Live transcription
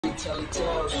Telly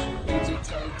Tellz. DJ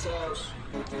Telly Tellz.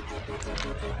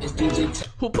 It's DJ.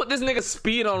 Who put this nigga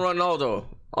speed on Ronaldo?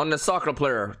 On the soccer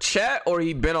player? Chat, or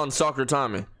he been on soccer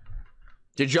timing?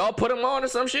 Did y'all put him on or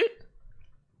some shit?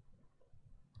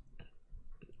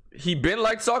 He been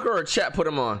like soccer, or chat put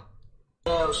him on?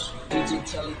 DJ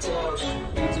Telly Tellz.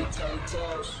 DJ Telly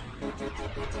Tellz.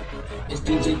 It's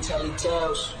DJ Telly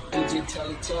Tellz. DJ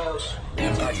Telly Tellz.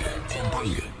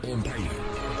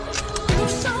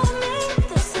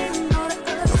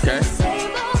 Okay.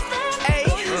 Hey.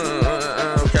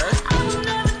 Okay.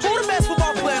 Who the best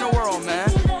football player in the world, man?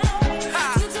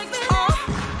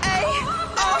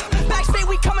 Backstage,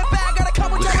 we coming back. Got a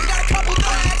couple jumps, got a couple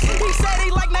flags. He said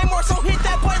he like Neymar, so hit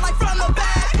that boy like from the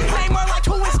back. Neymar like,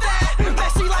 who is that?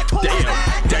 Messi like, who is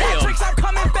that? Damn. Tricks, I'm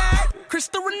coming back.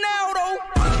 Cristiano Ronaldo.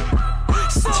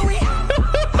 Sorry.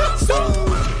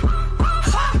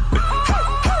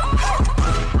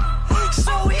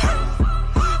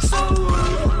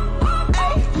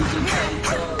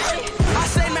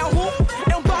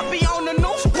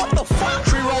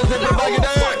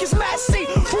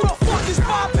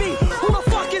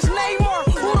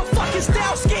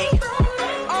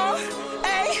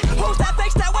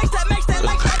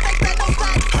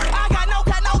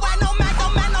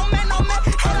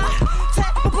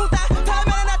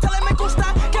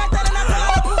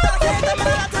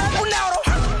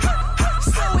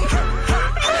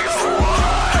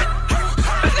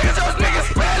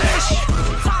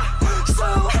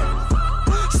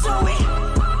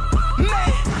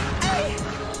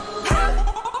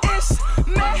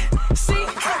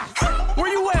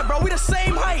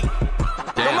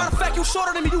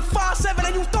 Shorter than me, you 5'7"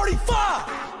 and you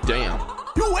 35. Damn.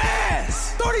 You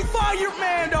ass. 35-year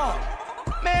man, dog.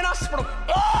 Man, I swear to.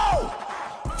 Oh!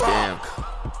 Fuck. Damn.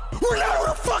 We're not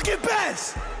the fucking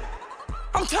best.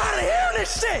 I'm tired of hearing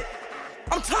this shit.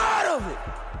 I'm tired of it.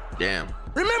 Damn.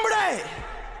 Remember that?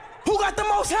 Who got the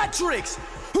most hat tricks?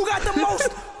 Who got the most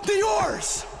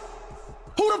Dior's?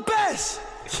 Who the best?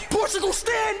 Portugal,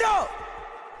 stand up.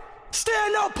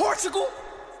 Stand up, Portugal.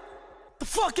 The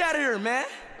fuck out of here, man.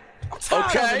 I'm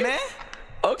tired of it, man.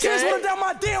 Okay. Tears running down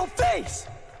my damn face.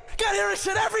 Gotta hear this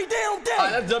shit every damn day.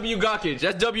 That's W Gokage.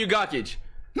 That's W Gokage.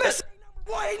 Messi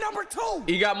number 1, number 2.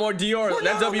 He got more Dior.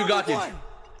 That's W Gokage.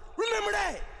 Remember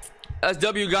that. That's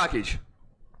W Gokage.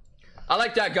 I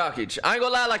like that Gokage. I ain't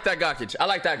gonna lie, I like that Gokage. I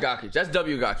like that Gokage. That's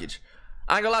W Gokage.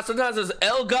 I ain't gonna lie, sometimes there's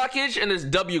L Gokage and there's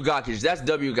W Gokage. That's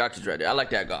W Gokage right there. I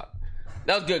like that Gok.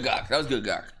 That was good Gok. That was good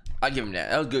Gok. I give him that.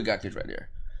 That was good Gokage right there.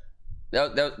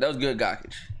 That was good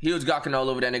Gokage. He was gawking all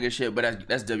over that nigga shit, but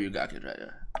that's W Gokage right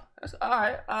there. That's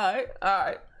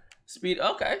alright. Speed,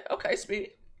 okay,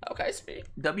 Speed. Okay, Speed.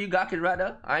 W Gokage right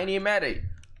there. I ain't even mad at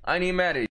you.